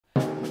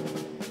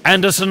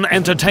Anderson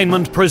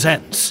Entertainment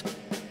presents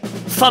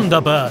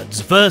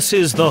Thunderbirds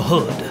vs. the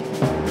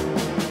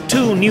Hood.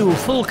 Two new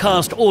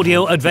full-cast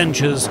audio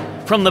adventures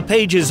from the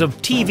pages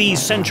of TV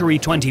Century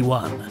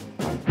 21.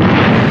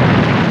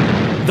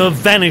 The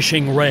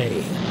Vanishing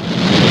Ray.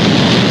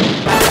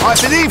 I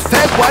believe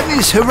Fed 1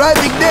 is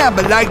arriving now,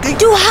 m'lady.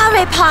 Do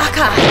hurry,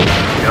 Parker!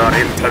 Your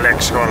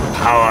intellectual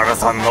power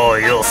is of no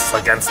use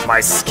against my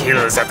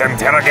skills at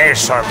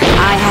interrogation.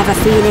 I have a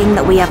feeling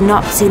that we have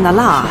not seen the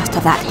last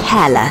of that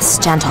hairless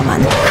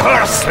gentleman.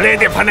 Curse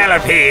Lady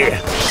Penelope!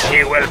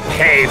 She will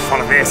pay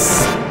for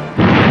this.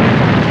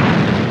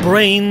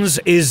 Brains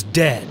is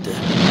dead.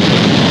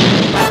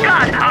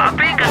 God,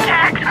 being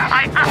attacked!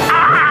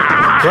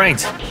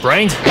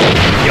 Brains?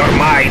 Your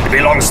mind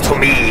belongs to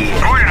me.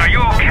 Gordon, are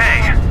you okay?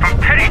 For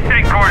pity's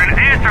sake, Gordon,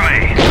 answer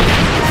me!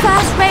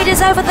 First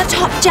raiders over the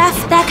top,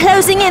 Jeff. They're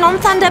closing in on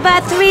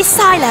Thunderbird 3's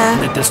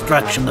silo. The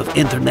destruction of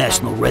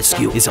international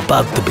rescue is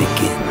about to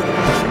begin.